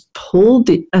just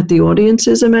pulled at the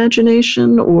audience's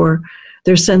imagination or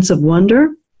their sense of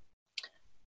wonder?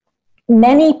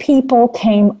 Many people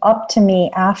came up to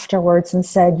me afterwards and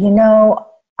said,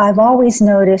 I've always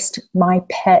noticed my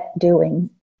pet doing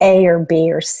A or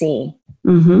B or C.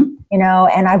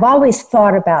 And I've always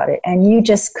thought about it, and you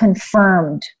just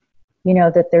confirmed,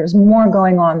 that there's more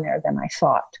going on there than I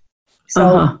thought.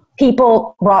 So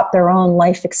people brought their own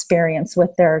life experience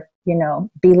with their,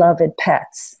 beloved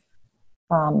pets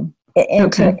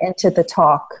into the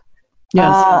talk.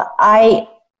 Yes. I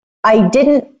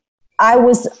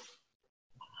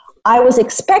was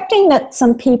expecting that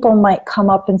some people might come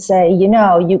up and say, you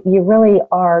really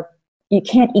are, you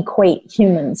can't equate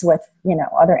humans with,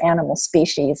 other animal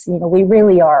species. We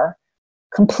really are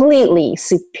completely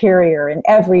superior in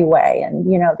every way. And,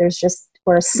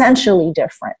 we're essentially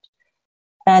different.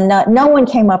 And no one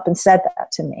came up and said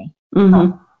that to me.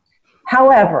 Mm-hmm.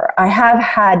 However, I have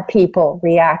had people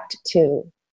react to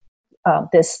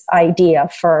this idea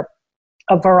for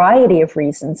a variety of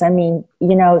reasons. I mean,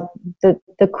 you know, the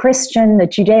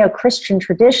Judeo-Christian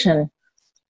tradition,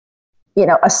 you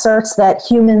know, asserts that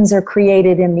humans are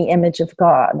created in the image of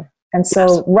God. And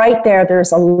so right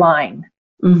there's a line.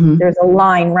 Mm-hmm. There's a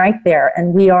line right there.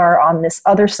 And we are on this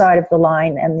other side of the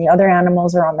line, and the other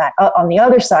animals are on the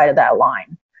other side of that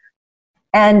line.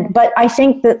 But I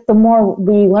think that the more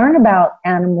we learn about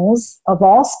animals of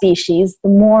all species, the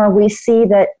more we see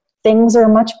that things are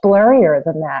much blurrier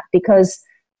than that,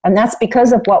 and that's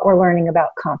because of what we're learning about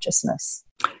consciousness.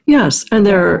 Yes, and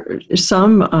there are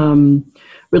some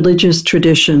religious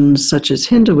traditions, such as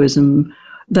Hinduism,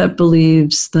 that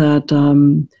believes that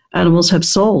animals have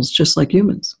souls just like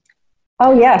humans.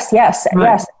 Oh, yes.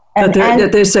 Right.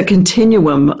 And there's a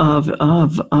continuum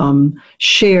of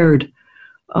shared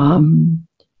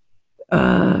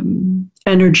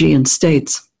energy and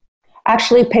states.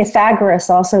 Actually, Pythagoras,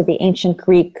 also the ancient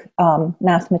Greek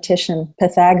mathematician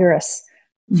Pythagoras,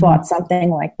 thought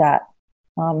something like that.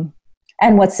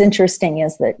 And what's interesting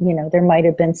is that, you know, there might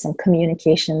have been some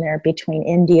communication there between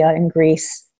India and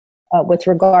Greece with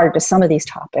regard to some of these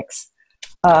topics.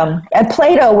 And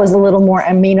Plato was a little more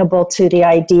amenable to the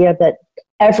idea that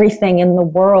everything in the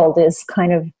world is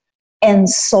kind of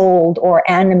ensouled or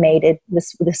animated,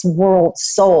 this world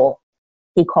soul,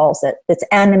 he calls it, that's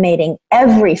animating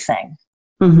everything,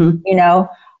 you know.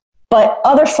 But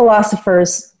other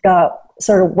philosophers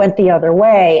sort of went the other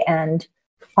way and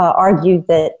argued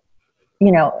that,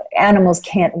 you know, animals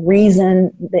can't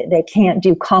reason, they can't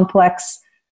do complex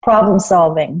problem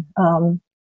solving.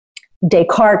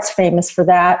 Descartes is famous for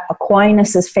that.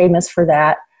 Aquinas is famous for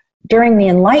that. During the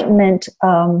Enlightenment,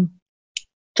 John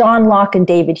Locke and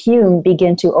David Hume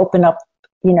begin to open up,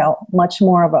 you know, much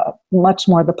more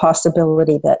the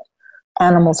possibility that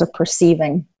animals are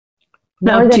perceiving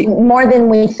more than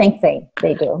we think they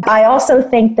do. I also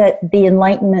think that the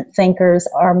Enlightenment thinkers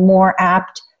are more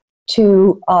apt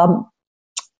to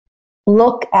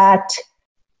look at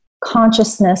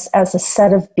consciousness as a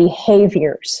set of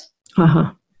behaviors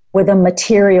with a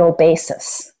material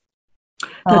basis.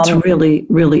 That's really,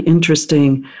 really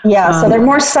interesting. Yeah, so they're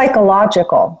more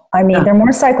psychological. I mean, they're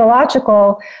more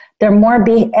psychological. They're more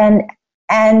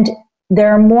and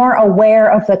they're more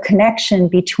aware of the connection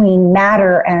between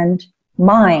matter and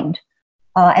mind.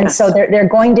 So they're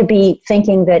going to be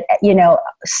thinking that, you know,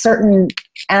 certain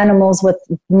animals with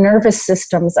nervous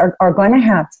systems are going to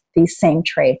have these same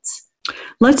traits.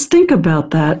 Let's think about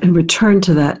that and return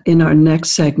to that in our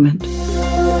next segment.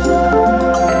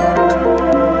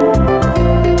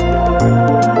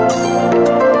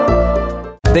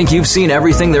 Think you've seen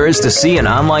everything there is to see in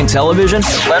online television?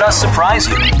 Let us surprise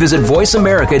you. Visit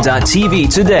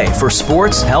voiceamerica.tv today for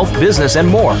sports, health, business, and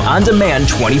more on demand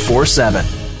 24/7.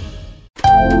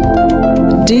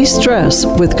 De-stress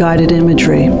with guided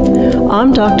imagery.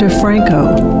 I'm Dr.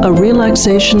 Franco, a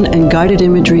relaxation and guided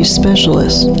imagery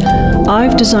specialist.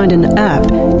 I've designed an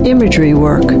app, Imagery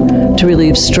Work, to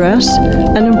relieve stress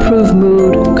and improve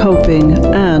mood, coping,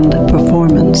 and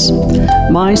performance.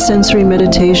 My sensory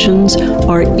meditations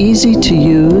are easy to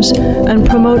use and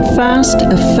promote fast,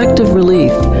 effective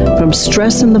relief from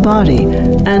stress in the body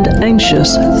and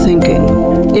anxious thinking.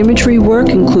 Imagery Work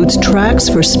includes tracks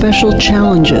for special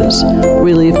challenges,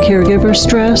 relieve caregiver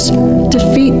stress,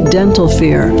 defeat dental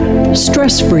fear,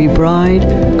 stress-free bride,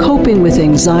 coping with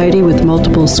anxiety with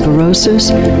multiple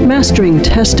sclerosis, mastering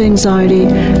test anxiety,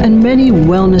 and many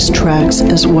wellness tracks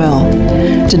as well.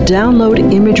 To download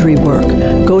Imagery Work,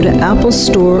 go to Apple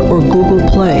Store or Google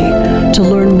Play. To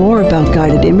learn more about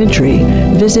guided imagery,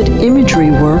 visit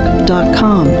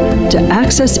imagerywork.com. To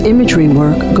access Imagery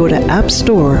Work, go to App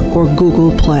Store or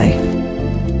Google Play.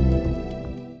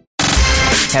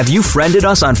 Have you friended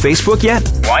us on Facebook yet?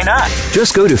 Why not?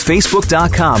 Just go to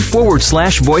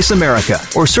facebook.com/Voice America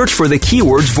or search for the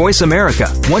keywords Voice America.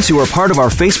 Once you are part of our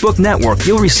Facebook network,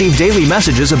 you'll receive daily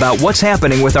messages about what's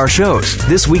happening with our shows,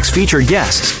 this week's featured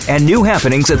guests, and new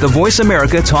happenings at the Voice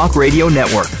America Talk Radio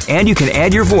Network. And you can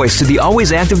add your voice to the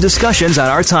always active discussions on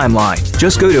our timeline.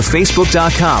 Just go to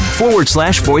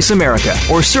facebook.com/Voice America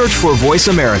or search for Voice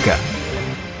America.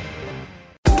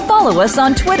 Follow us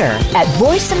on Twitter at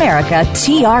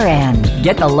VoiceAmericaTRN.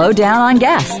 Get the lowdown on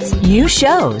guests, new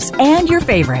shows, and your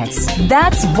favorites.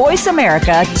 That's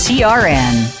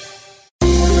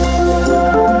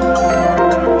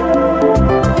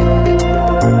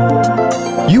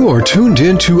VoiceAmericaTRN. You are tuned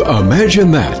in to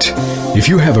Imagine That. If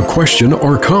you have a question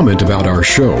or comment about our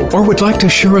show, or would like to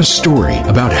share a story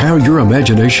about how your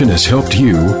imagination has helped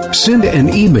you, send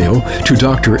an email to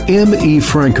Dr. M.E.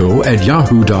 Franco at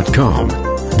yahoo.com.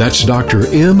 That's Dr.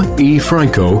 M.E.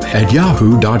 Franco at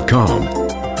yahoo.com.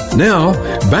 Now,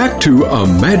 back to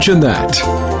Imagine That.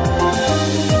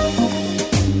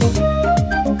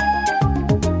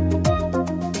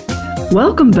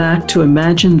 Welcome back to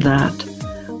Imagine That.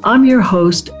 I'm your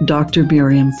host, Dr.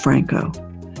 Miriam Franco.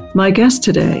 My guest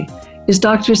today is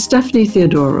Dr. Stephanie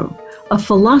Theodorou, a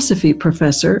philosophy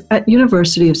professor at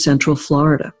University of Central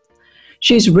Florida.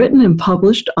 She's written and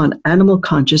published on animal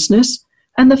consciousness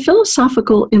and the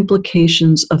philosophical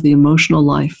implications of the emotional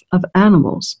life of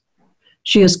animals.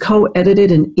 She has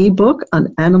co-edited an ebook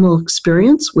on animal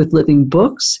experience with Living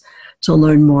Books. To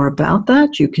learn more about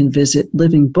that, you can visit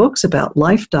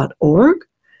livingbooksaboutlife.org.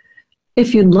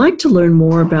 If you'd like to learn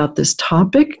more about this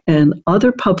topic and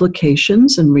other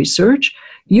publications and research,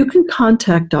 you can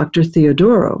contact Dr.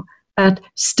 Theodorou at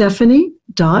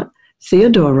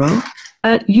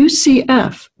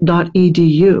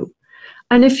stephanie.theodorou@ucf.edu.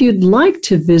 And if you'd like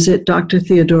to visit Dr.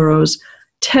 Theodorou's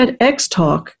TEDx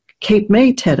Talk, Cape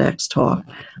May TEDx Talk,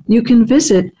 you can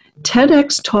visit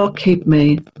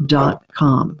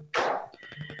tedxtalkcapemay.com.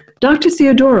 Dr.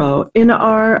 Theodorou, in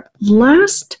our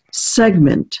last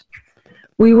segment,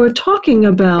 we were talking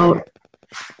about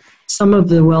some of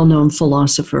the well-known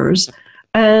philosophers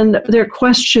and their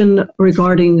question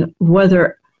regarding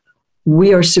whether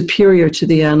we are superior to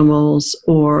the animals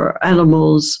or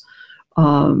animals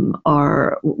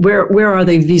are, where are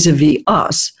they vis-a-vis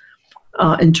us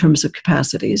in terms of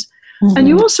capacities. Mm-hmm. And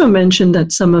you also mentioned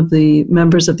that some of the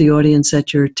members of the audience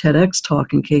at your TEDx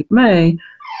talk in Cape May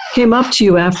came up to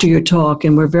you after your talk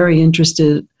and were very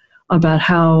interested about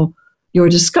how your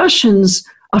discussions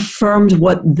affirmed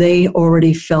what they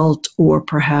already felt or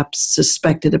perhaps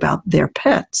suspected about their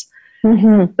pets.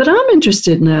 Mm-hmm. But I'm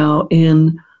interested now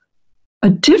in a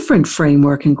different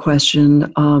framework and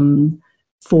question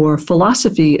for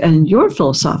philosophy and your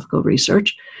philosophical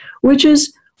research, which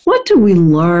is, what do we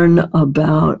learn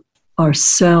about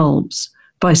ourselves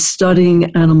by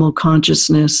studying animal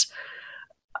consciousness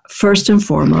first and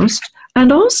foremost, and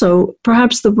also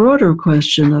perhaps the broader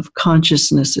question of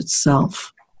consciousness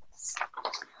itself?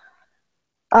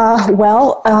 We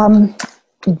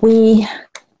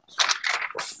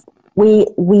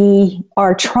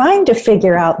are trying to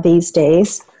figure out these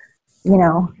days,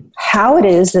 how it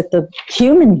is that the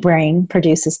human brain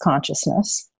produces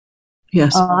consciousness.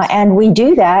 Yes. And we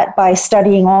do that by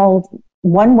studying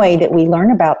one way that we learn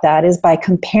about that is by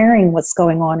comparing what's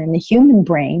going on in the human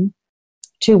brain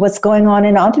to what's going on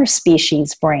in other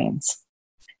species' brains.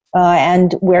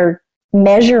 And we're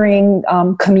measuring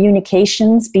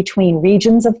communications between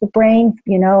regions of the brain,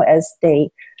 as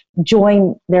they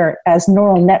join as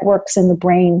neural networks in the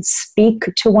brain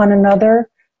speak to one another,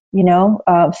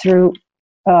 through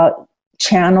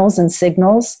channels and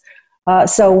signals.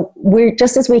 So we're,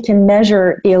 just as we can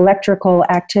measure the electrical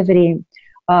activity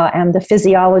and the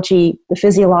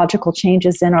physiological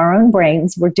changes in our own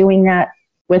brains, we're doing that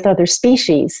with other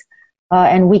species.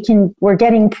 And we're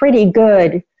getting pretty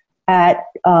good at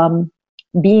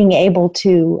being able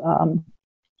to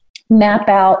map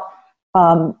out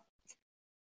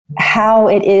how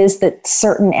it is that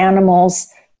certain animals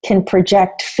can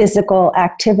project physical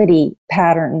activity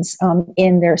patterns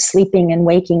in their sleeping and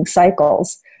waking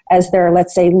cycles as they're,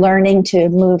 let's say, learning to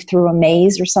move through a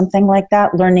maze or something like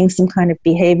that, learning some kind of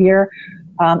behavior.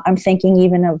 I'm thinking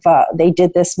even of, they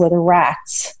did this with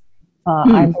rats,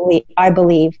 I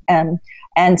believe. And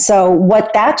so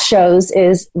what that shows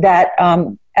is that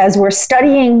as we're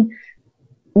studying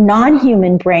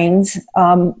non-human brains,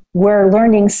 we're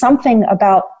learning something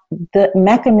about the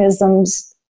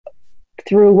mechanisms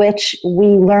through which we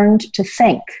learned to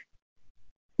think.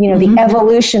 The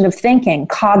evolution of thinking,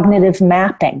 cognitive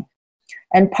mapping.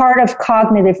 And part of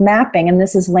cognitive mapping, and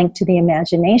this is linked to the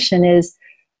imagination, is,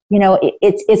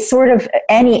 it's sort of,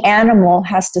 any animal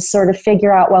has to sort of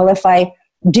figure out, well, if I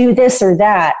do this or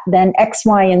that, then X,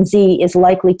 Y, and Z is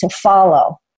likely to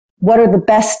follow.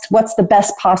 What's the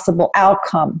best possible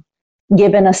outcome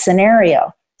given a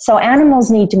scenario? So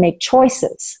animals need to make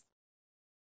choices,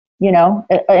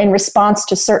 in response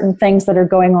to certain things that are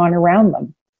going on around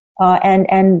them.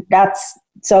 And that's,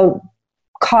 so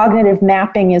cognitive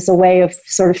mapping is a way of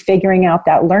sort of figuring out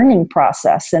that learning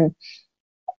process. And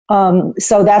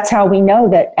so that's how we know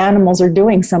that animals are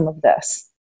doing some of this.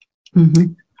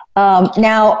 Mm-hmm.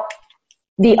 Now,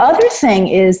 the other thing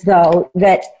is, though,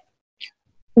 that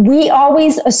we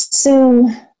always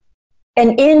assume,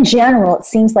 and in general, it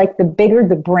seems like the bigger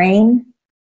the brain,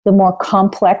 the more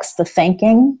complex the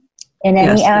thinking. in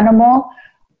any animal.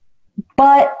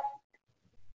 But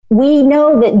we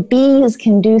know that bees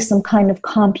can do some kind of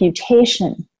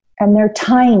computation, and they're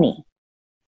tiny,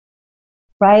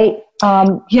 right?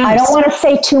 Yes. I don't want to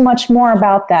say too much more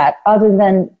about that other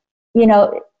than,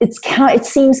 it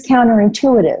seems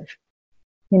counterintuitive.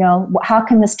 How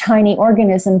can this tiny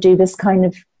organism do this kind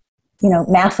of,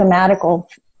 mathematical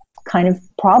kind of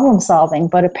problem solving?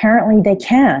 But apparently they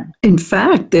can. In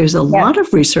fact, there's a lot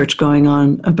of research going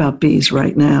on about bees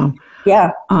right now.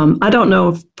 Yeah. I don't know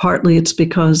if partly it's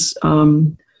because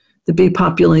the bee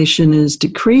population is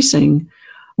decreasing,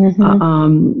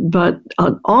 but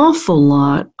an awful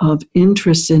lot of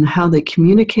interest in how they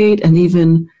communicate and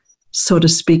even, so to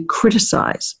speak,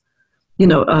 criticize,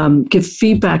 give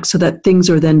feedback so that things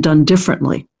are then done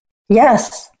differently.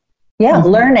 Yes. Yeah.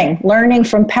 Learning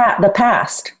from the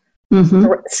past,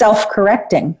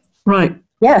 self-correcting. Right.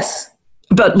 Yes.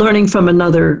 But learning from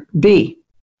another bee.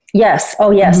 Yes.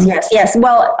 Oh, yes, yes.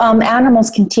 Well, animals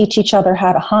can teach each other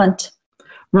how to hunt.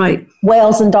 Right.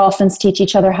 Whales and dolphins teach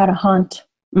each other how to hunt.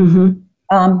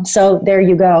 So there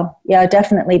you go. Yeah,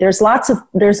 definitely. There's lots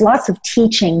of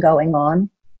teaching going on.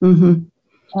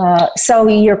 So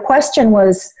your question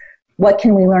was, what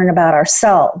can we learn about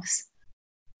ourselves?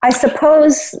 I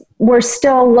suppose we're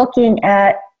still looking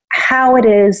at how it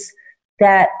is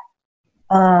that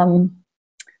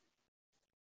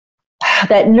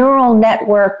that neural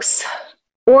networks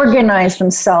organize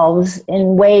themselves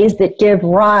in ways that give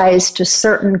rise to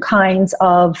certain kinds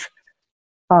of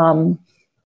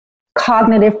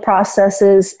cognitive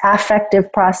processes,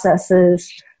 affective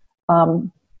processes,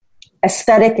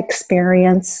 aesthetic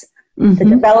experience,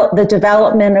 the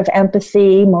development of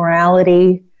empathy,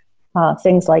 morality,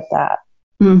 things like that.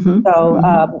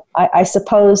 So I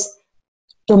suppose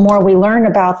the more we learn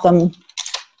about them,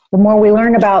 the more we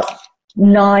learn about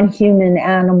non-human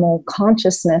animal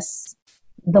consciousness,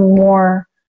 the more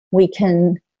we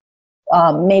can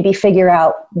maybe figure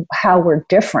out how we're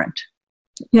different.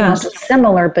 Yes. Not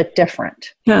similar, but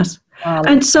different. Yes.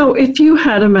 And so if you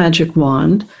had a magic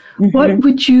wand, what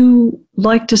would you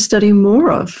like to study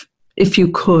more of, if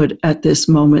you could, at this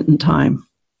moment in time?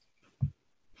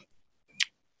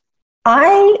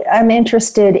 I am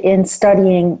interested in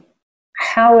studying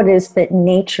how it is that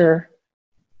nature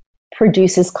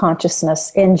produces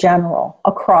consciousness in general,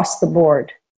 across the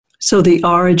board. So the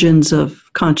origins of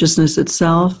consciousness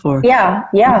itself, or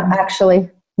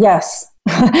actually, yes.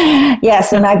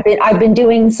 Yes, and I've been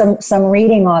doing some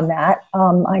reading on that.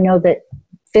 I know that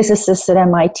physicists at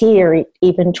MIT are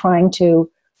even trying to,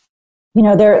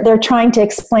 they're trying to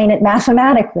explain it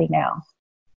mathematically now.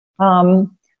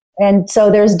 And so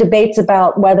there's debates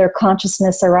about whether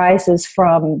consciousness arises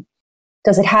from,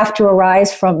 does it have to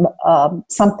arise from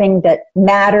something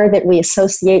matter that we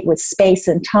associate with space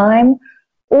and time,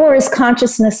 or is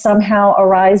consciousness somehow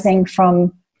arising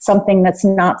from something that's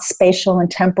not spatial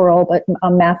and temporal, but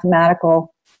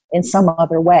mathematical in some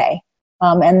other way?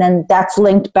 And then that's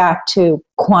linked back to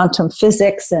quantum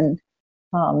physics and,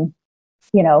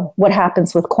 what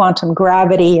happens with quantum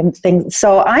gravity and things.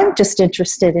 So I'm just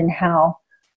interested in how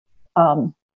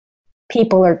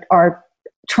people are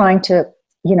trying to,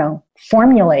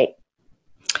 formulate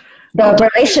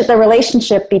the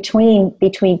relationship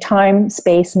between time,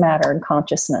 space, matter, and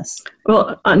consciousness.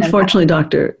 Well, unfortunately,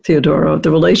 Dr. Theodoro, the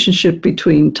relationship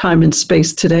between time and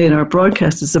space today in our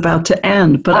broadcast is about to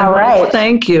end. But I want to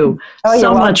thank you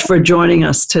so much for joining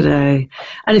us today.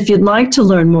 And if you'd like to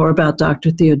learn more about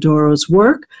Dr. Theodoro's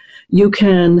work, you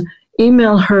can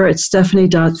email her at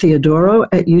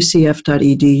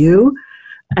stephanie.theodoro@ucf.edu.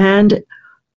 And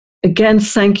again,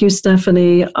 thank you,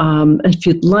 Stephanie. If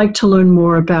you'd like to learn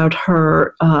more about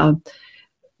her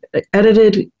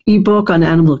edited ebook on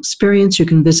animal experience, you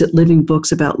can visit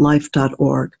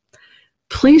livingbooksaboutlife.org.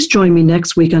 Please join me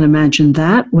next week on Imagine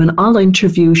That, when I'll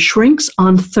interview Shrinks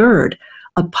on Third,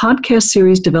 a podcast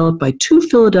series developed by two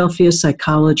Philadelphia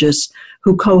psychologists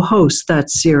who co-host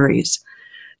that series.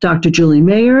 Dr. Julie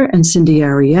Mayer and Cindy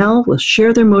Ariel will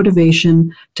share their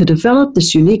motivation to develop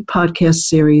this unique podcast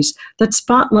series that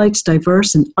spotlights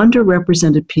diverse and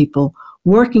underrepresented people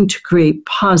working to create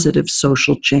positive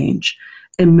social change.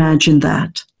 Imagine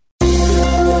that.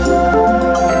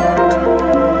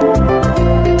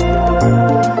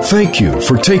 Thank you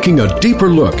for taking a deeper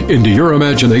look into your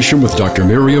imagination with Dr.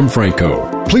 Miriam Franco.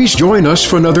 Please join us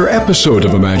for another episode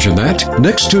of Imagine That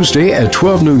next Tuesday at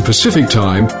 12 noon Pacific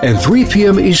Time and 3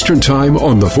 p.m. Eastern Time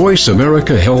on the Voice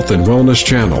America Health and Wellness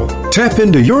Channel. Tap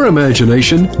into your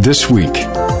imagination this week.